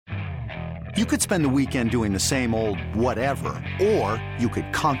You could spend the weekend doing the same old whatever, or you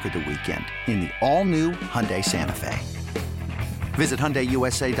could conquer the weekend in the all-new Hyundai Santa Fe. Visit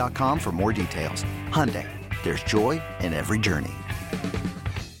HyundaiUSA.com for more details. Hyundai, there's joy in every journey.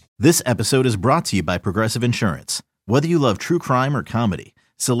 This episode is brought to you by Progressive Insurance. Whether you love true crime or comedy,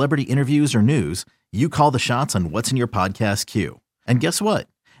 celebrity interviews or news, you call the shots on what's in your podcast queue. And guess what?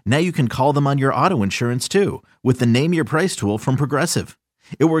 Now you can call them on your auto insurance too with the Name Your Price tool from Progressive.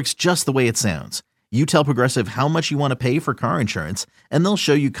 It works just the way it sounds. You tell Progressive how much you want to pay for car insurance, and they'll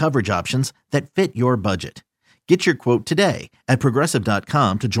show you coverage options that fit your budget. Get your quote today at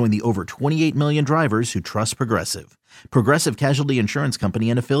Progressive.com to join the over 28 million drivers who trust Progressive. Progressive Casualty Insurance Company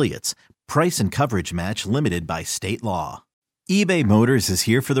and Affiliates. Price and coverage match limited by state law. eBay Motors is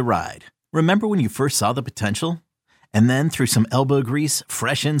here for the ride. Remember when you first saw the potential? And then through some elbow grease,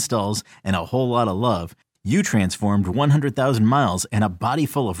 fresh installs, and a whole lot of love, you transformed 100,000 miles and a body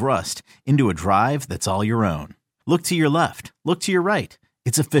full of rust into a drive that's all your own. Look to your left. Look to your right.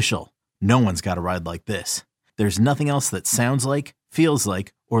 It's official. No one's got a ride like this. There's nothing else that sounds like, feels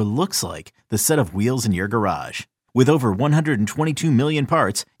like, or looks like the set of wheels in your garage. With over 122 million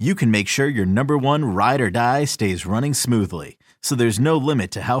parts, you can make sure your number one ride or die stays running smoothly. So there's no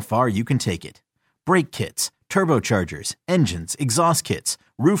limit to how far you can take it. Brake kits, turbochargers, engines, exhaust kits,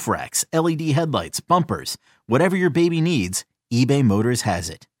 roof racks, LED headlights, bumpers, whatever your baby needs, eBay Motors has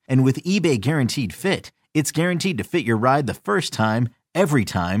it. And with eBay Guaranteed Fit, it's guaranteed to fit your ride the first time, every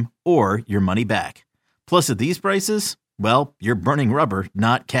time, or your money back. Plus at these prices, well, you're burning rubber,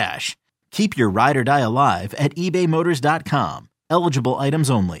 not cash. Keep your ride or die alive at ebaymotors.com. Eligible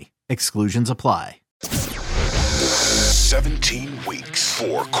items only. Exclusions apply. 17 weeks,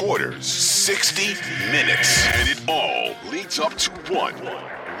 4 quarters, 60 minutes, and it all leads up to one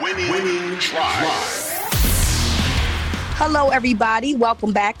winning drive. Hello, everybody.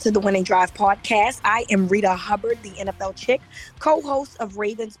 Welcome back to the Winning Drive podcast. I am Rita Hubbard, the NFL chick, co-host of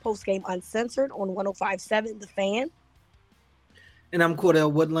Ravens Postgame Uncensored on 105.7 The Fan. And I'm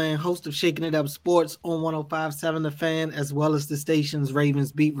Cordell Woodland, host of Shaking It Up Sports on 105.7 The Fan, as well as the station's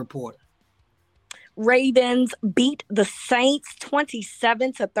Ravens beat reporter. Ravens beat the Saints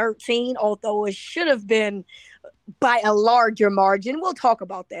 27-13, although it should have been by a larger margin. We'll talk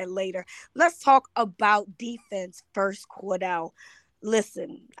about that later. Let's talk about defense first, Cordell.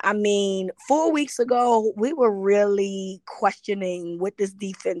 Listen, 4 weeks ago, we were really questioning what this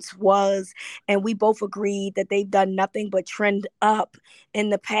defense was, and we both agreed that they've done nothing but trend up in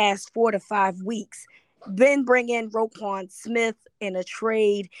the past 4 to 5 weeks. Then bring in Roquan Smith in a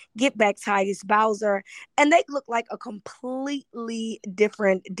trade, get back Tyus Bowser, and they look like a completely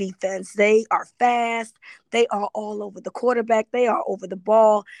different defense. They are fast. They are all over the quarterback. They are over the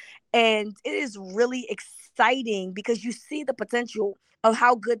ball. And it is really exciting because you see the potential of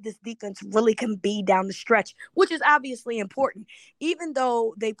how good this defense really can be down the stretch, which is obviously important. Even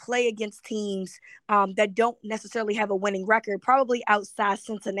though they play against teams that don't necessarily have a winning record, probably outside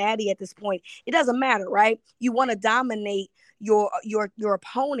Cincinnati at this point, it doesn't matter, right? You want to dominate your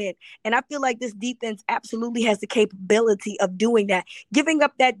opponent, and I feel like this defense absolutely has the capability of doing that. Giving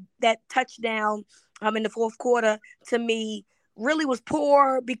up that touchdown in the fourth quarter, to me, really was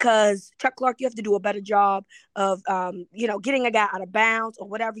poor because Chuck Clark, you have to do a better job of, getting a guy out of bounds or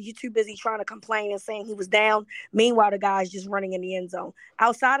whatever. You're too busy trying to complain and saying he was down. Meanwhile, the guy's just running in the end zone.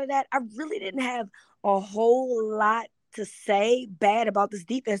 Outside of that, I really didn't have a whole lot to say bad about this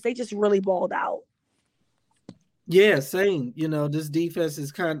defense. They just really balled out. Yeah, same. This defense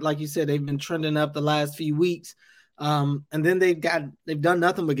is kind of, like you said, they've been trending up the last few weeks. And then they've done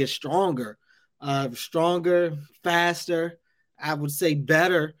nothing but get stronger, faster. I would say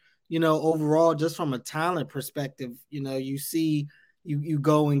better, overall, just from a talent perspective. You see, you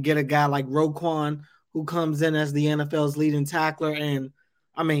go and get a guy like Roquan, who comes in as the NFL's leading tackler. And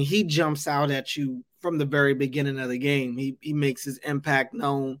he jumps out at you from the very beginning of the game. He makes his impact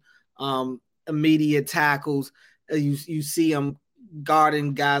known, immediate tackles. You see him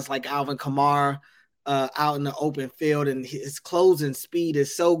guarding guys like Alvin Kamara out in the open field, and his closing speed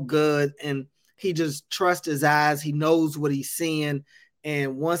is so good. And he just trusts his eyes. He knows what he's seeing.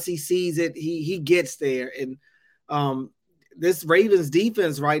 And once he sees it, he gets there. And this Ravens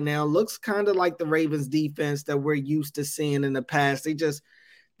defense right now looks kind of like the Ravens defense that we're used to seeing in the past.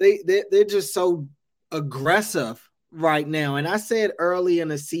 They're just so aggressive right now. And I said early in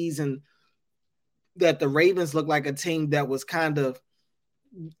the season that the Ravens look like a team that was kind of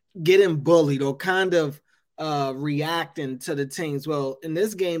getting bullied or kind of reacting to the teams. Well, in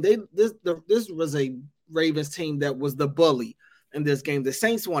this game, this was a Ravens team that was the bully in this game. The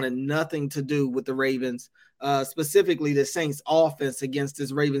Saints wanted nothing to do with the Ravens. specifically the Saints offense against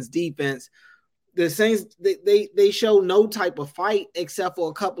this Ravens defense. The Saints, they show no type of fight except for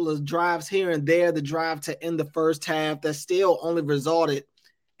a couple of drives here and there. The drive to end the first half that still only resulted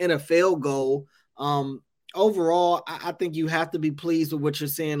in a field goal. Overall, I think you have to be pleased with what you're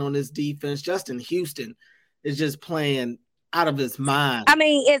seeing on this defense. Justin Houston is just playing out of his mind. I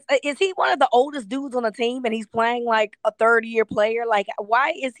mean, is he one of the oldest dudes on the team and he's playing like a third-year player? Like,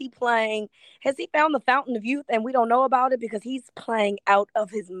 why is he playing? Has he found the fountain of youth and we don't know about it? Because he's playing out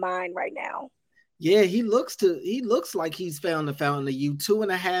of his mind right now. Yeah, he looks like he's found the fountain of youth.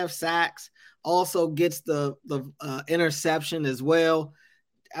 2.5 sacks, also gets the interception as well.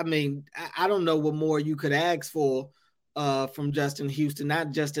 I mean, I don't know what more you could ask for from Justin Houston, not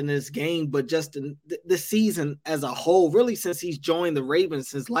just in this game, but just in the season as a whole. Really, since he's joined the Ravens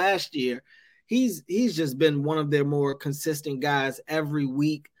since last year, he's just been one of their more consistent guys every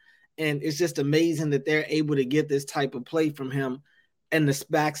week. And it's just amazing that they're able to get this type of play from him in the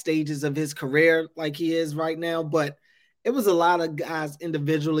back stages of his career like he is right now. But it was a lot of guys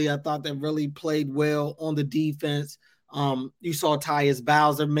individually I thought that really played well on the defense. You saw Tyus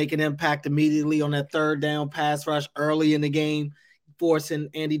Bowser make an impact immediately on that third down pass rush early in the game, forcing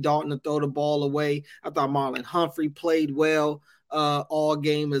Andy Dalton to throw the ball away. I thought Marlon Humphrey played well all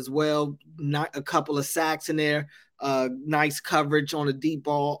game as well. Not a couple of sacks in there. Nice coverage on a deep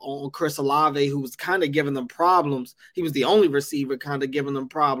ball on Chris Olave, who was kind of giving them problems. He was the only receiver kind of giving them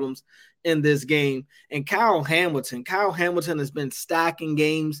problems in this game. And Kyle Hamilton has been stacking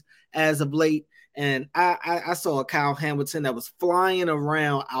games as of late. And I saw a Kyle Hamilton that was flying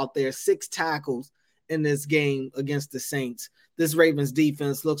around out there, 6 tackles in this game against the Saints. This Ravens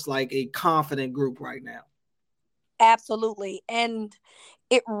defense looks like a confident group right now. Absolutely. And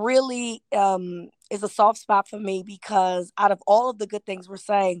it really is a soft spot for me because out of all of the good things we're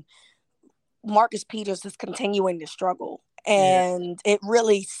saying, Marcus Peters is continuing to struggle. And it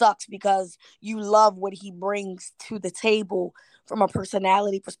really sucks because you love what he brings to the table from a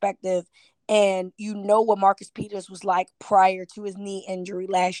personality perspective. And you know what Marcus Peters was like prior to his knee injury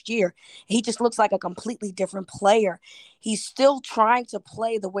last year. He just looks like a completely different player. He's still trying to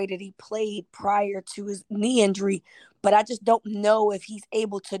play the way that he played prior to his knee injury, but I just don't know if he's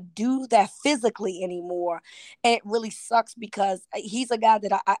able to do that physically anymore. And it really sucks because he's a guy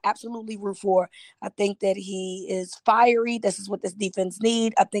that I absolutely root for. I think that he is fiery. This is what this defense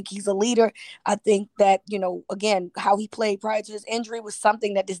needs. I think he's a leader. I think that, again, how he played prior to his injury was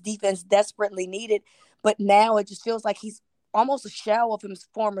something that this defense desperately needed. But now it just feels like he's almost a shell of his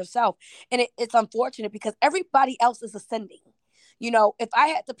former self. And it's unfortunate because everybody else is ascending. If I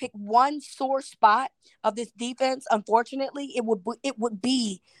had to pick one sore spot of this defense, unfortunately, it would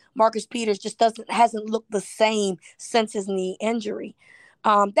be Marcus Peters just hasn't looked the same since his knee injury.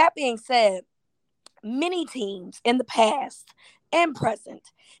 That being said, many teams in the past and present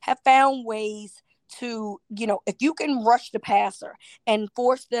have found ways to, if you can rush the passer and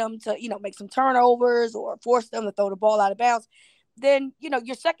force them to, make some turnovers or force them to throw the ball out of bounds, then,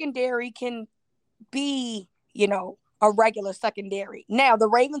 your secondary can be, a regular secondary. Now, the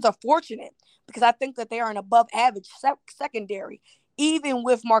Ravens are fortunate because I think that they are an above average secondary, even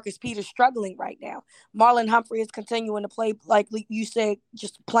with Marcus Peters struggling right now. Marlon Humphrey is continuing to play, like you said,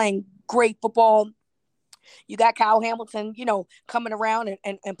 just playing great football. You got Kyle Hamilton, coming around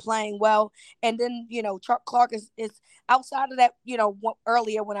and playing well. And then, Chuck Clark is outside of that,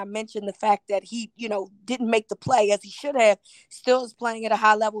 earlier when I mentioned the fact that he, didn't make the play as he should have, still is playing at a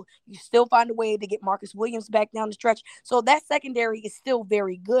high level. You still find a way to get Marcus Williams back down the stretch. So that secondary is still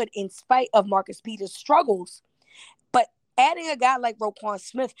very good in spite of Marcus Peters' struggles. But adding a guy like Roquan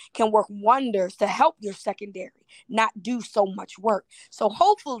Smith can work wonders to help your secondary not do so much work. So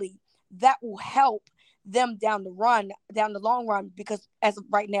hopefully that will help them down the long run, because as of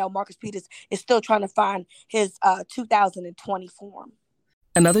right now, Marcus Peters is still trying to find his 2020 form.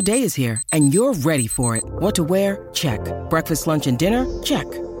 Another day is here, and you're ready for it. What to wear? Check. Breakfast, lunch, and dinner? Check.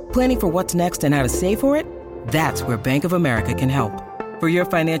 Planning for what's next and how to save for it? That's where Bank of America can help. For your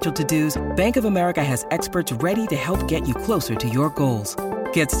financial to-dos, Bank of America has experts ready to help get you closer to your goals.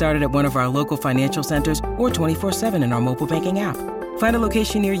 Get started at one of our local financial centers or 24/7 in our mobile banking app. Find a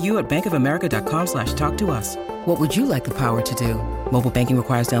location near you at bankofamerica.com/talktous. What would you like the power to do? Mobile banking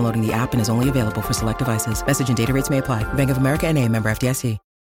requires downloading the app and is only available for select devices. Message and data rates may apply. Bank of America N.A., member FDIC.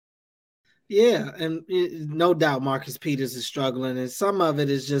 Yeah, and no doubt Marcus Peters is struggling, and some of it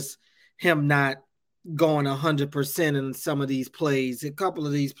is just him not going 100% in some of these plays. A couple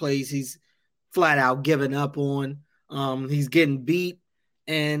of these plays he's flat out giving up on. He's getting beat,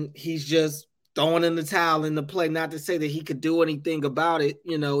 and he's just throwing in the towel in the play. Not to say that he could do anything about it,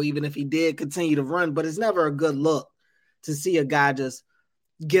 even if he did continue to run, but it's never a good look to see a guy just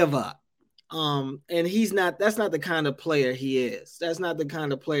give up. And that's not the kind of player he is. That's not the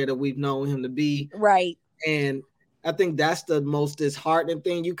kind of player that we've known him to be. Right. And I think that's the most disheartening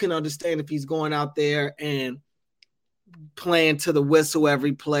thing. You can understand if he's going out there and playing to the whistle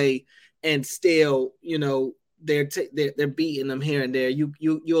every play and still, they're beating him here and there.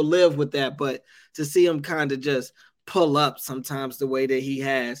 You'll live with that, but to see him kind of just pull up sometimes the way that he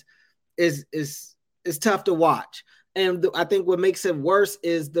has is tough to watch. And I think what makes it worse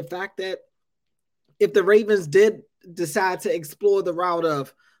is the fact that if the Ravens did decide to explore the route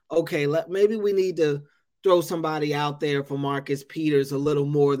of, okay, maybe we need to throw somebody out there for Marcus Peters a little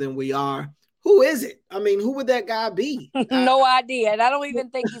more than we are. Who is it? I mean, who would that guy be? No idea. And I don't even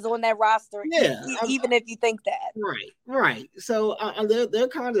think he's on that roster. Yeah. Even if you think that. Right. So they're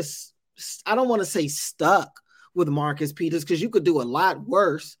kind of, I don't want to say stuck with Marcus Peters because you could do a lot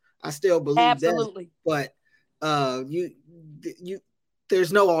worse. I still believe absolutely that. But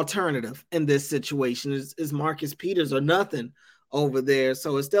there's no alternative in this situation. Is Marcus Peters or nothing over there.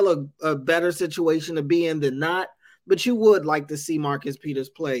 So it's still a better situation to be in than not. But you would like to see Marcus Peters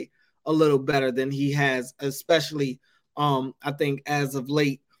play a little better than he has, especially I think as of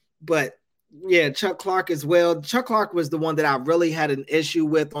late. But yeah, Chuck Clark as well. Chuck Clark was the one that I really had an issue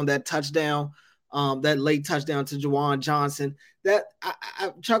with on that touchdown, that late touchdown to Juwan Johnson. That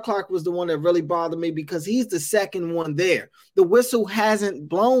Chuck Clark was the one that really bothered me because he's the second one there. The whistle hasn't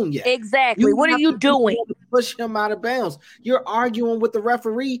blown yet. Exactly. What are you doing? Push him out of bounds. You're arguing with the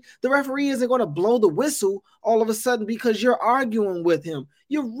referee. The referee isn't going to blow the whistle all of a sudden because you're arguing with him.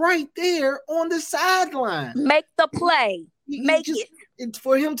 You're right there on the sideline. Make the play. It's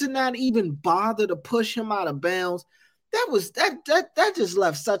for him to not even bother to push him out of bounds. That just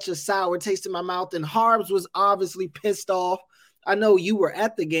left such a sour taste in my mouth. And Harbs was obviously pissed off. I know you were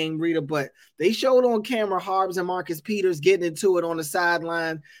at the game, Rita, but they showed on camera Harbs and Marcus Peters getting into it on the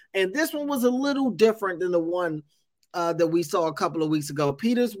sideline. And this one was a little different than the one that we saw a couple of weeks ago.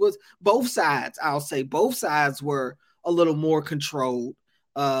 Peters was both sides. I'll say both sides were a little more controlled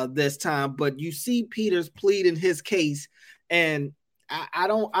this time, but you see Peters pleading his case. And I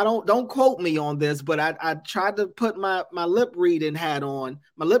don't quote me on this, but I tried to put my lip reading hat on,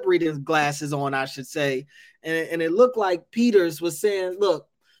 my lip reading glasses on, I should say. And it looked like Peters was saying, look,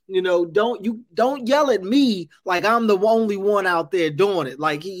 don't yell at me like I'm the only one out there doing it.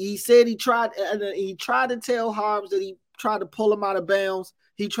 Like he said he tried to tell Harbs that he tried to pull him out of bounds.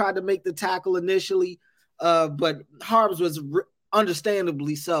 He tried to make the tackle initially, but Harbs was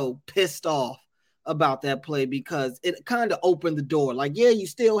understandably so pissed off about that play because it kind of opened the door. Like, yeah, you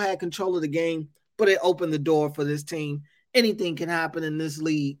still had control of the game, but it opened the door for this team. Anything can happen in this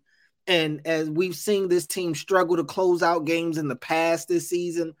league. And as we've seen this team struggle to close out games in the past this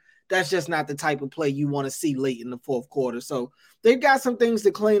season, that's just not the type of play you want to see late in the fourth quarter. So they've got some things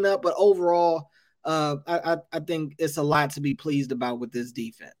to clean up, but overall, I think it's a lot to be pleased about with this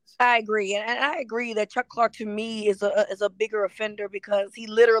defense. I agree. And I agree that Chuck Clark to me is a bigger offender because he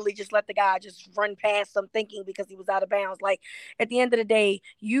literally just let the guy just run past him thinking because he was out of bounds. Like at the end of the day,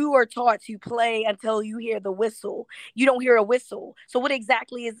 you are taught to play until you hear the whistle. You don't hear a whistle. So what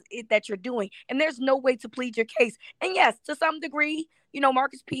exactly is it that you're doing? And there's no way to plead your case. And yes, to some degree,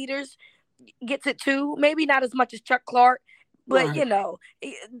 Marcus Peters gets it too. Maybe not as much as Chuck Clark, but right.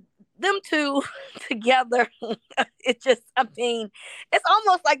 Them two together, it's just, it's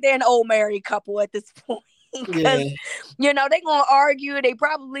almost like they're an old married couple at this point. Because, they're going to argue. They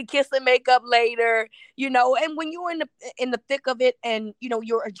probably kiss and make up later, and when you're in the thick of it and,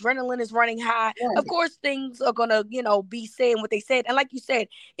 your adrenaline is running high, of course, things are going to, be saying what they said. And like you said,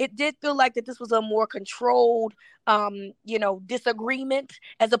 it did feel like that this was a more controlled, disagreement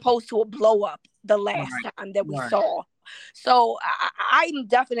as opposed to a blow up the last time that we saw. So I'm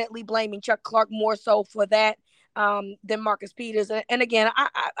definitely blaming Chuck Clark more so for that than Marcus Peters. And again,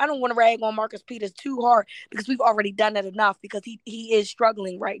 I don't want to rag on Marcus Peters too hard because we've already done that enough because he is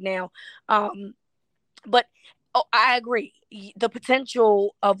struggling right now. But I agree. The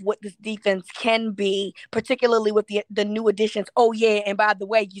potential of what this defense can be, particularly with the new additions. Oh, yeah. And by the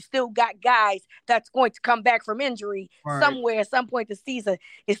way, you still got guys that's going to come back from injury somewhere at some point this season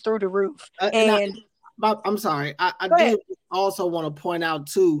is through the roof. I'm sorry. I did also want to point out,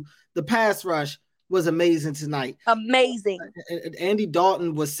 too, the pass rush was amazing tonight. Amazing. Andy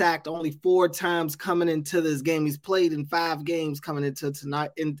Dalton was sacked only 4 times coming into this game. He's played in 5 games coming into tonight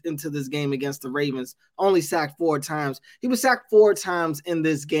into this game against the Ravens. Only sacked 4 times. He was sacked 4 times in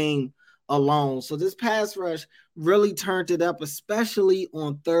this game alone. So this pass rush really turned it up, especially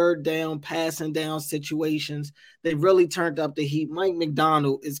on third down, passing down situations. They really turned up the heat. Mike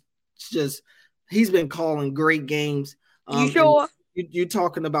McDonald is just, he's been calling great games. You sure? You're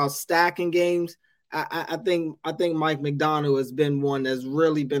talking about stacking games. I think Mike McDonald has been one that's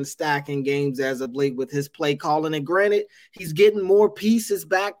really been stacking games as of late with his play calling. And granted, he's getting more pieces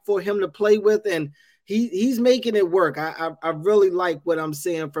back for him to play with, and he's making it work. I really like what I'm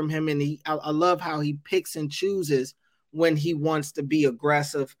seeing from him, and I love how he picks and chooses when he wants to be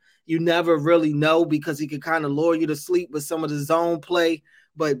aggressive. You never really know because he can kind of lure you to sleep with some of the zone play.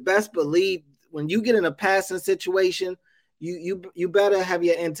 But best believe when you get in a passing situation, you better have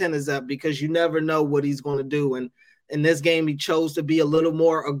your antennas up because you never know what he's going to do. And in this game, he chose to be a little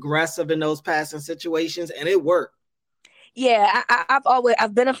more aggressive in those passing situations, and it worked. Yeah,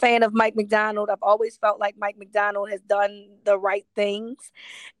 I've been a fan of Mike McDonald. I've always felt like Mike McDonald has done the right things,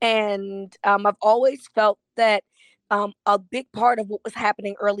 and I've always felt that a big part of what was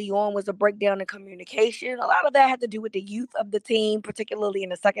happening early on was a breakdown in communication. A lot of that had to do with the youth of the team, particularly in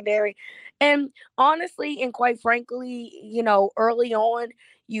the secondary. And honestly, and quite frankly, early on,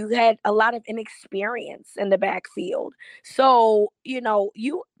 you had a lot of inexperience in the backfield. So,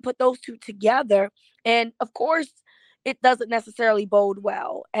 you put those two together, and of course, it doesn't necessarily bode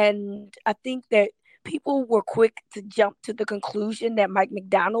well. And I think that people were quick to jump to the conclusion that Mike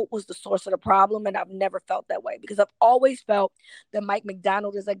McDonald was the source of the problem. And I've never felt that way because I've always felt that Mike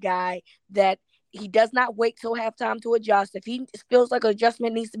McDonald is a guy that he does not wait till halftime to adjust. If he feels like an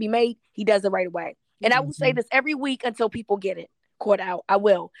adjustment needs to be made, he does it right away. And I will say this every week until people get it caught out. I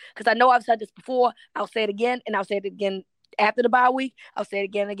will, because I know I've said this before. I'll say it again, and I'll say it again after the bye week. I'll say it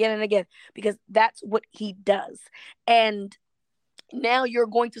again and again and again, because that's what he does. And now you're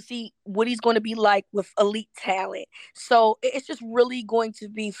going to see what he's going to be like with elite talent. So it's just really going to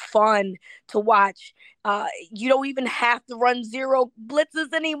be fun to watch. You don't even have to run zero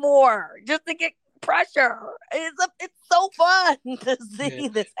blitzes anymore just to get pressure. It's so fun to see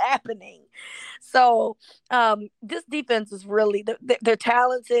this happening. So this defense is really, they're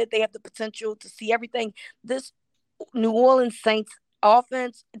talented. They have the potential to see everything. This New Orleans Saints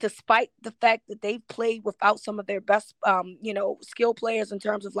offense, despite the fact that they've played without some of their best, skill players in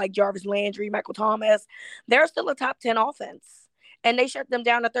terms of like Jarvis Landry, Michael Thomas, they're still a top 10 offense. And they shut them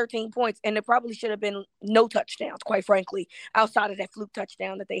down to 13 points. And there probably should have been no touchdowns, quite frankly, outside of that fluke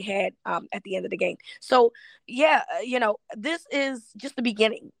touchdown that they had at the end of the game. So, yeah, this is just the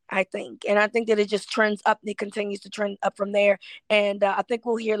beginning, I think. And I think that it just trends up. It continues to trend up from there. And I think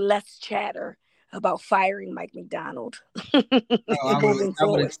we'll hear less chatter about firing Mike McDonald. I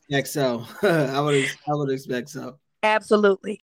would expect so. I would expect so. Absolutely.